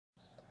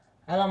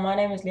Hello, my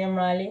name is Liam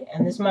Riley,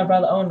 and this is my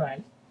brother Owen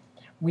Riley.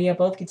 We are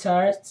both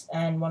guitarists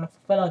and want to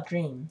fulfill our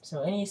dream.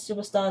 So, any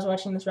superstars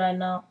watching this right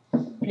now,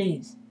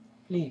 please,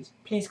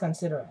 please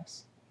consider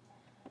us.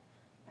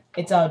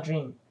 It's our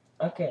dream.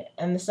 Okay,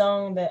 and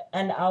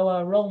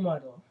our role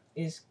model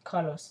is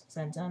Carlos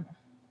Santana.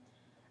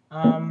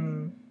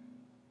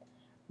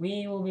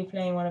 We will be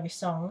playing one of his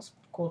songs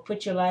called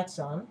 "Put Your Lights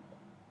On,"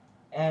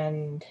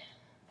 and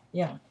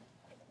yeah,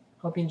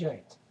 hope you enjoy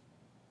it.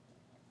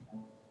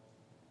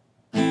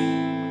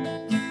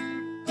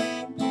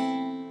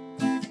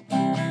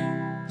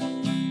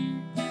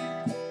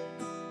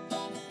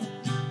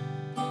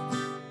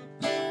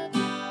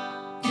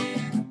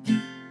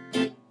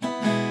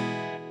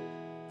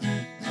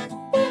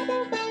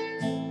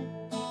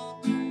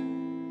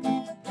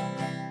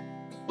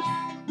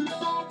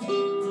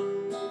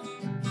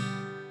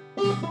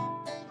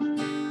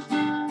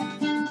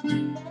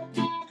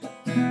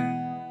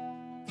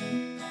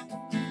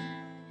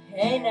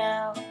 Hey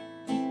now,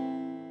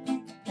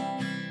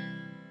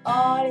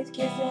 all is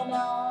kissing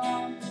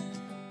on.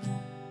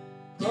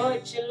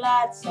 Put your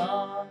lights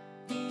on.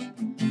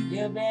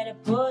 You better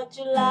put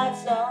your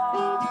lights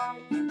on.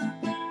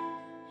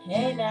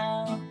 Hey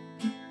now,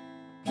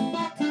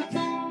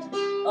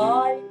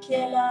 all you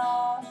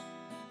killer.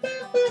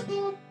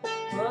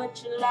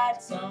 Put your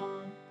lights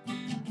on.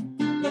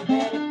 You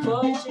better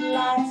put your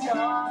lights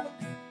on.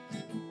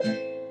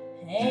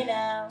 Hey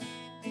now,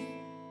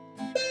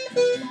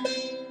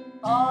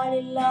 all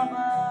you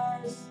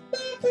lovers.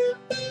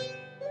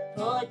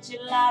 Put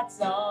your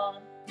lights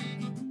on.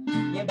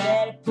 You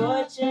better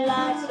put your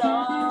lights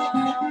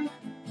on.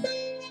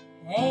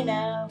 Hey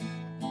now,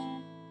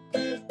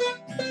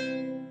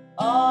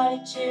 all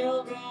your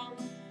children,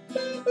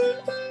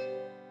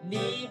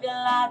 leave your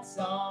lights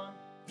on.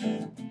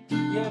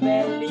 You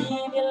better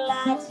leave your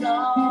lights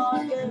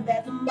on, 'cause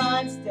there's a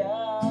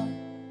monster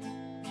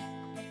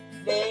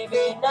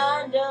living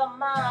under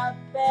my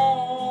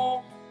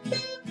bed,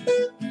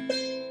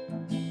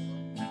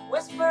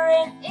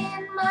 whispering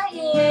in my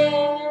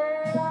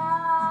ear,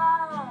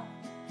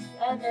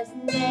 and there's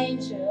an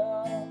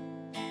angel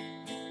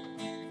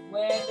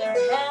with her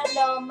hand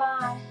on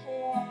my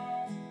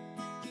head.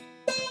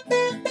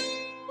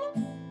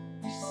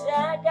 She said,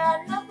 I got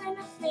nothing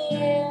to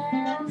fear,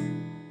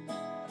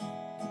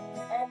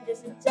 and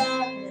there's a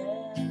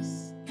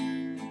darkness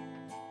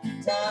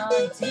down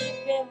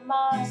deep in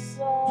my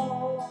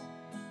soul.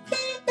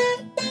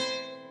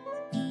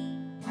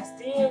 I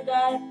still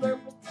got a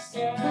purpose to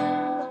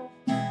serve,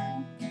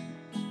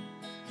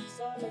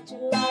 so let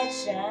your light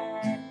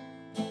shine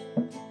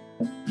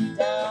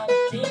down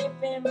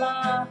deep in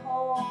my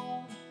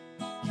home.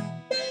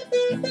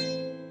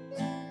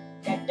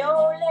 And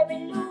don't let me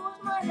lose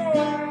my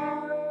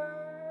nerve,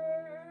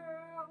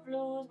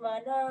 lose my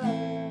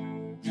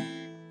nerve.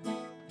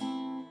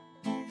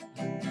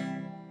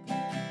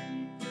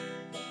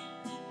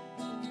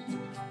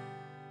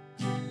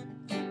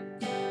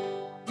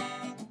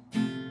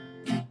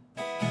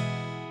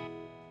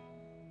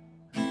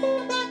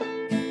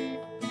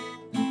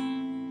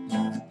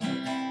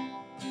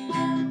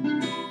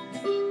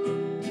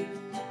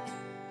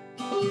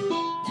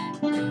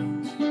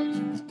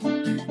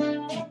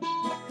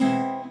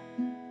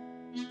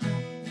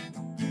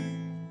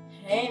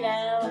 Hey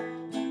now,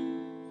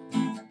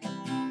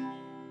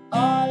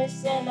 all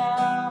listen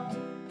now.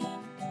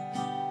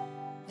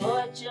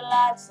 Put your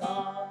lights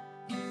on.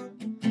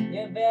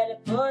 You better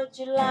put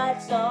your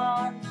lights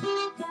on.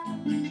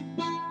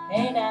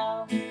 Hey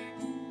now,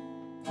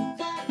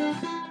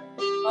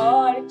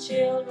 all the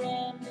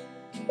children,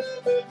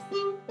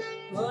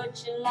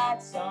 put your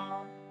lights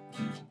on.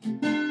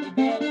 You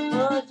better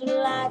put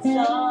your lights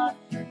on,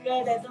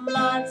 'cause there's a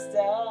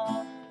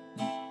monster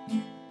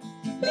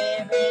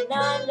living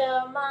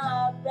under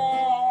my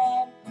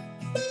bed,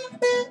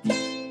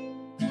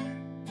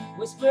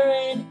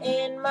 whispering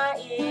in my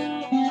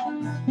ear,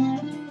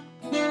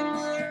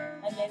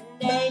 and an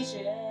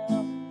angel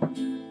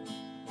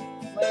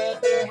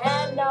with her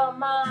hand on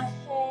my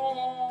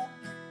head.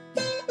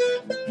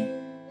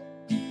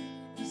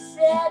 She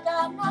said, I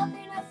got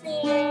nothing to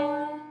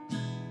fear,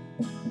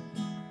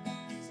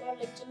 so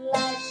let your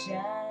light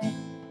shine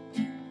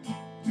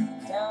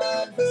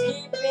down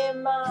deep in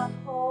my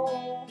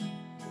hole.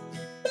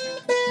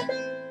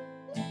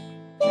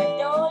 And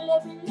don't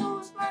let me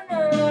lose my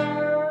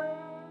nerve,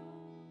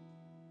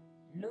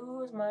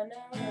 lose my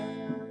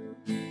nerve,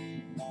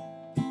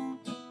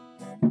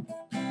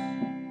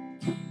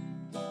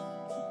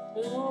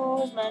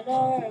 lose my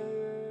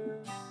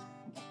nerve.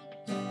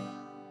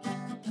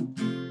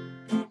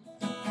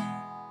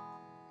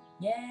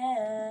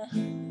 Yeah,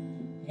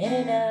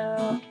 hey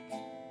now,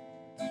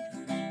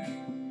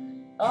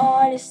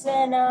 all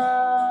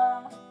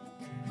listener,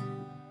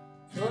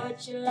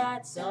 put your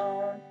lights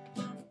on.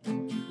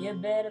 You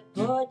better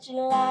put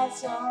your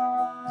lights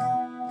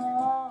on.